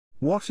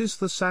What is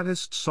the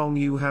saddest song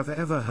you have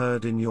ever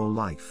heard in your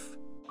life?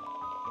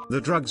 The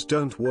drugs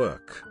don't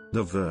work,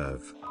 The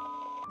Verve.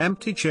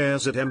 Empty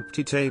chairs at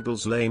empty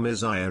tables, Les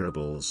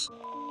Miserables.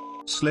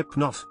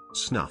 Slipknot,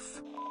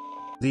 Snuff.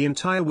 The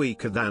entire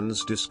week of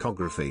Dan's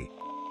discography.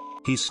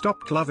 He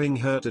Stopped Loving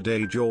Her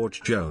Today,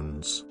 George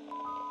Jones.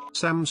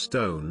 Sam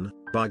Stone,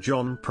 by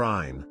John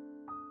Prine.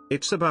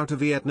 It's about a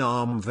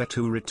Vietnam vet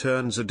who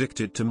returns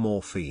addicted to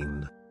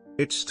morphine.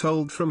 It's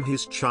told from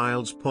his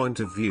child's point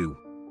of view.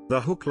 The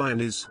hook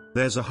line is,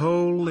 "There's a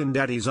hole in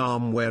Daddy's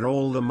arm where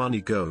all the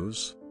money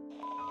goes."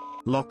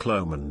 Loch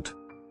Lomond.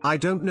 I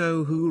don't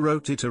know who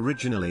wrote it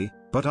originally,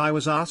 but I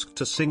was asked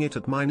to sing it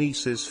at my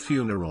niece's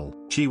funeral.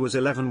 She was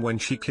 11 when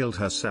she killed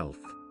herself.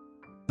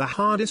 The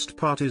hardest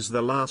part is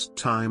the last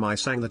time I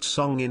sang that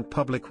song in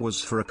public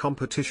was for a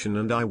competition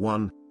and I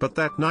won, but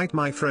that night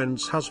my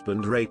friend's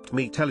husband raped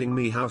me, telling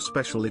me how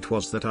special it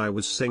was that I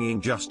was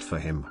singing just for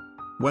him.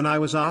 When I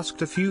was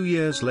asked a few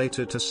years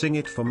later to sing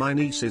it for my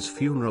niece's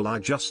funeral, I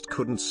just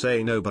couldn't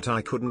say no, but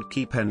I couldn't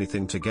keep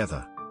anything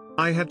together.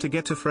 I had to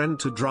get a friend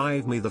to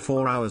drive me the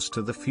 4 hours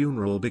to the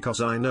funeral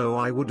because I know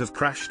I would have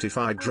crashed if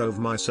I drove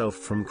myself,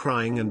 from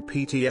crying and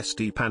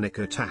PTSD, panic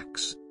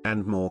attacks,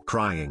 and more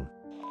crying.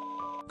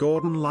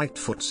 Gordon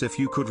Lightfoot's If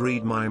You Could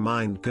Read My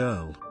Mind,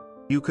 Girl.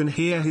 You can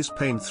hear his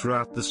pain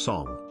throughout the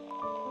song.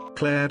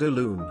 Claire de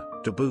Lune,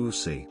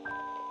 Debussy.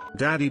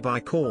 Daddy by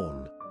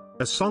Korn.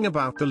 A song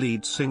about the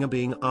lead singer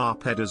being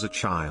arped as a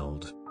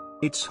child.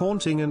 It's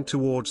haunting, and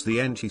towards the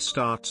end he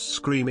starts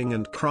screaming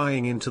and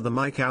crying into the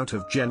mic out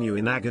of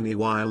genuine agony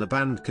while the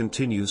band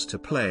continues to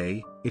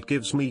play. It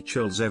gives me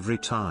chills every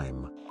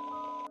time.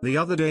 The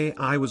other day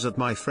I was at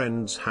my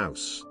friend's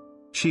house.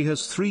 She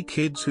has 3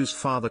 kids whose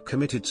father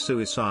committed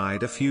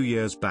suicide a few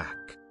years back.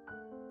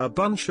 A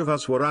bunch of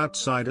us were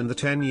outside and the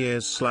 10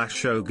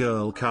 years/show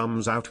girl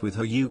comes out with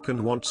her uke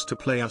and wants to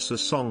play us a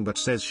song but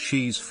says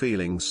she's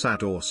feeling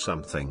sad or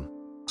something.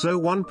 So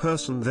one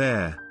person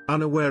there,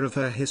 unaware of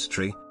her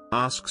history,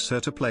 asks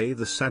her to play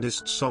the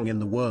saddest song in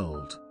the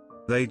world.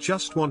 They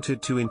just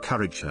wanted to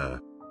encourage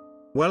her.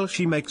 Well,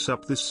 she makes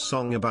up this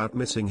song about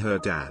missing her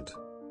dad.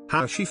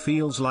 How she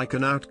feels like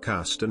an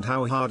outcast and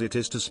how hard it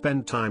is to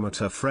spend time at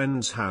her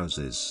friends'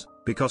 houses,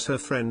 because her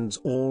friends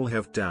all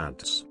have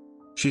dads.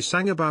 She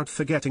sang about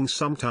forgetting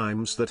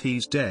sometimes that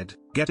he's dead,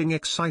 getting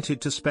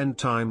excited to spend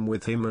time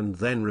with him and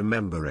then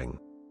remembering.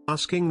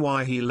 Asking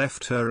why he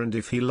left her and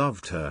if he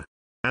loved her.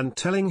 And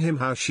telling him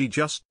how she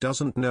just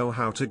doesn't know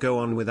how to go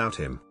on without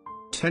him.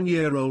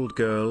 10-year-old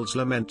girl's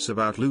laments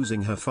about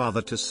losing her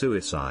father to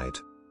suicide.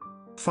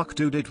 Fuck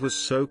dude, it was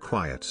so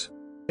quiet.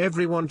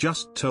 Everyone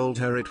just told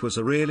her it was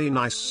a really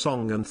nice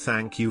song and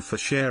thank you for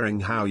sharing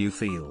how you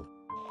feel.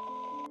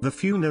 The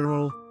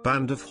Funeral,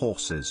 Band of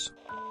Horses.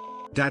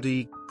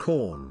 Daddy,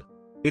 Korn.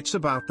 It's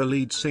about the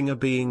lead singer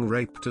being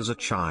raped as a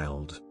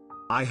child.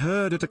 I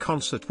heard at a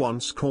concert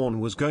once Korn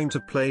was going to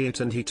play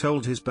it and he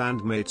told his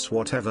bandmates,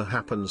 "Whatever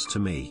happens to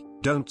me,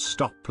 don't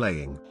stop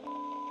playing."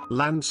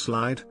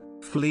 Landslide,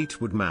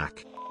 Fleetwood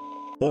Mac.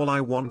 All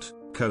I Want,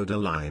 Coda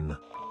Line.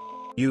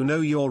 You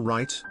Know You're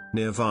Right,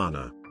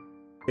 Nirvana.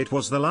 It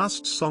was the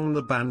last song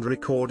the band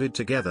recorded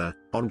together,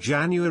 on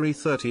January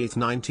 30,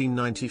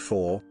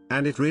 1994,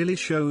 and it really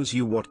shows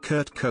you what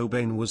Kurt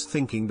Cobain was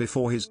thinking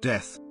before his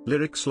death.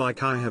 Lyrics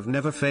like "I have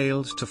never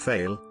failed to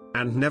fail,"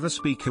 and "Never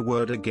speak a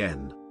word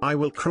again, I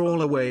will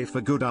crawl away for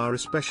good" are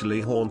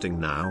especially haunting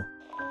now.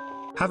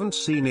 Haven't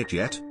Seen It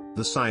Yet,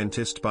 The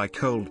Scientist by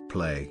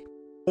Coldplay.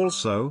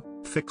 Also,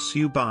 Fix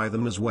You by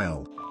them as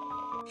well.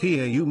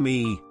 Hear You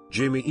Me,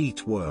 Jimmy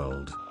Eat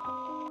World.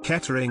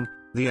 Kettering,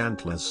 The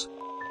Antlers.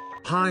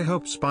 High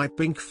Hopes by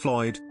Pink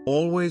Floyd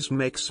always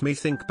makes me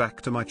think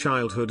back to my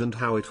childhood and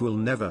how it will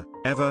never,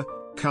 ever,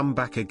 come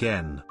back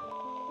again.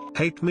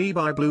 Hate Me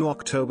by Blue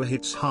October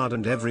hits hard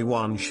and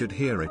everyone should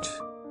hear it.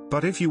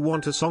 But if you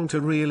want a song to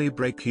really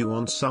break you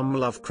on some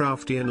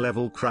Lovecraftian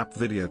level crap,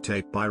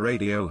 Videotape by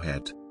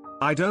Radiohead.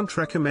 I don't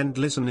recommend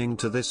listening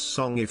to this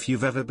song if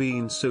you've ever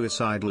been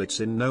suicidal, it's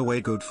in no way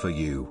good for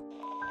you.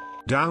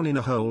 Down in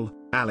a Hole,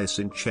 Alice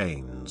in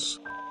Chains.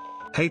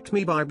 Hate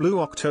Me by Blue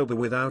October,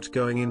 without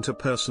going into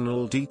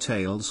personal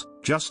details,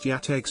 just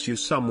takes you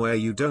somewhere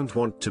you don't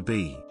want to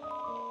be.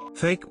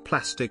 Fake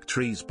Plastic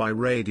Trees by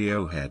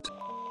Radiohead.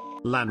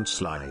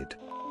 Landslide.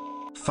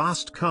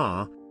 Fast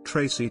Car,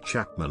 Tracy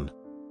Chapman.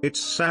 It's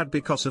sad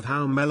because of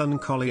how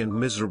melancholy and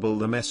miserable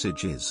the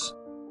message is.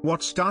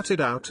 What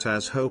started out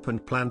as hope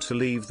and plan to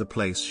leave the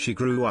place she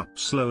grew up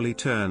slowly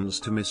turns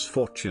to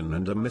misfortune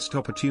and a missed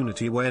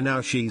opportunity, where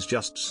now she's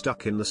just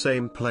stuck in the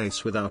same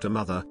place without a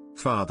mother,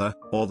 father,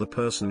 or the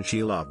person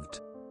she loved.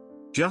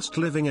 Just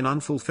living an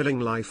unfulfilling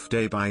life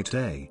day by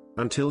day,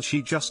 until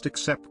she just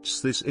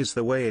accepts this is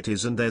the way it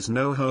is and there's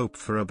no hope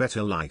for a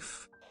better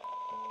life.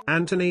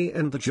 Anthony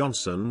and the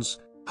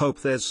Johnsons, Hope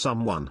There's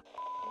Someone.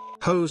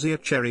 Hosier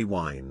Cherry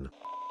Wine.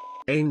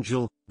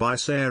 Angel, by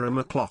Sarah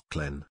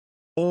McLachlan.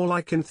 All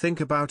I can think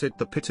about it,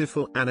 the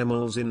pitiful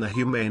animals in the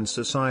Humane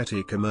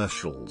Society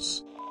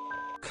commercials.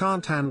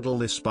 Can't Handle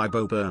This by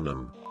Bo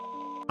Burnham.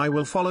 I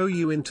Will Follow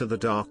You Into the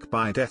Dark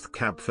by Death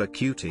Cab for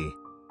Cutie.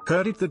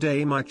 Heard it the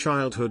day my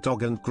childhood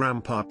dog and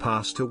grandpa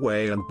passed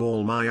away and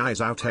bawl my eyes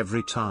out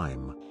every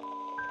time.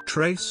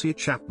 Tracy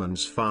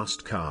Chapman's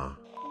Fast Car.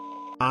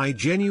 I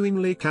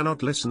genuinely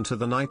cannot listen to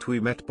The Night We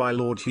Met by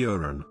Lord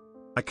Huron.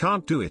 I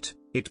can't do it,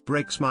 it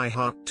breaks my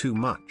heart too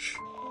much.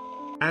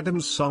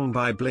 Adam's Song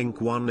by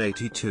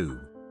Blink-182.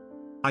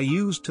 I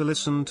used to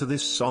listen to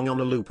this song on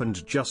a loop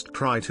and just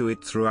cry to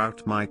it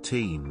throughout my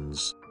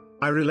teens.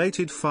 I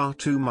related far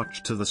too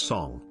much to the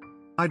song.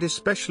 I'd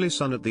especially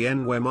sung at the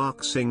end where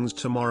Mark sings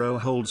 "Tomorrow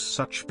holds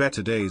such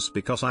better days"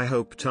 because I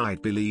hoped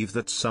I'd believe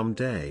that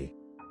someday.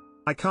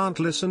 I can't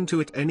listen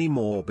to it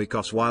anymore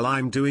because while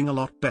I'm doing a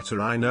lot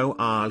better I know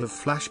I'll have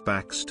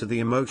flashbacks to the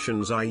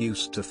emotions I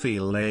used to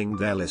feel laying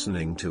there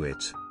listening to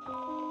it.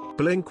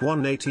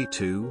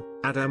 Blink-182,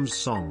 Adam's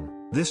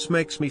Song. This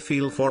makes me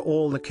feel for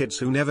all the kids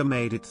who never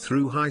made it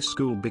through high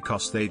school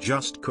because they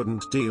just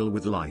couldn't deal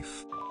with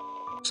life.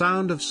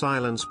 Sound of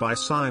Silence by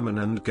Simon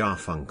and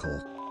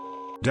Garfunkel.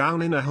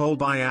 Down in a Hole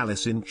by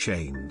Alice in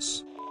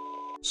Chains.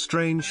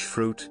 Strange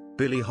Fruit,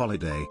 Billie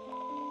Holiday.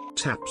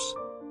 Taps.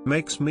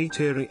 Makes me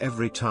teary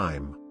every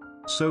time.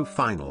 So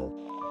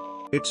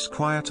final. It's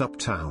Quiet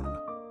Uptown.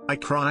 I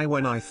cry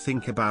when I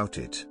think about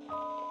it.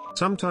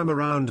 Sometime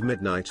around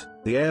midnight,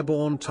 The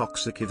Airborne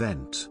Toxic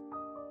Event.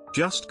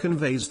 Just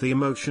conveys the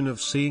emotion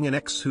of seeing an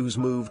ex who's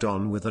moved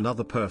on with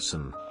another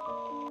person.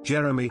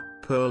 Jeremy,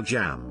 Pearl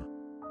Jam.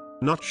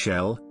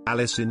 Nutshell,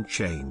 Alice in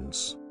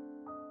Chains.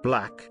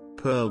 Black,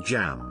 Pearl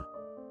Jam.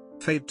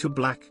 Fade to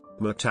Black,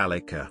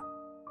 Metallica.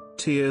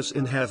 Tears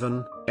in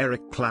Heaven,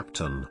 Eric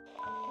Clapton.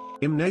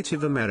 I'm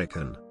Native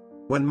American.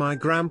 When my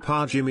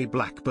grandpa Jimmy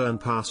Blackburn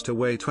passed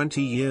away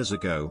 20 years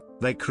ago,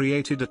 they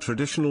created a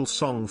traditional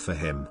song for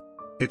him.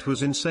 It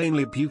was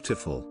insanely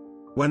beautiful.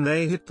 When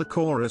they hit the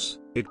chorus,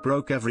 it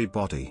broke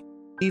everybody.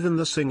 Even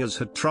the singers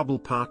had trouble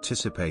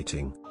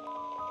participating.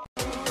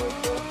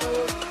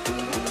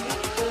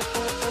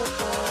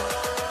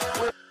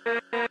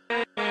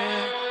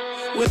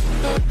 With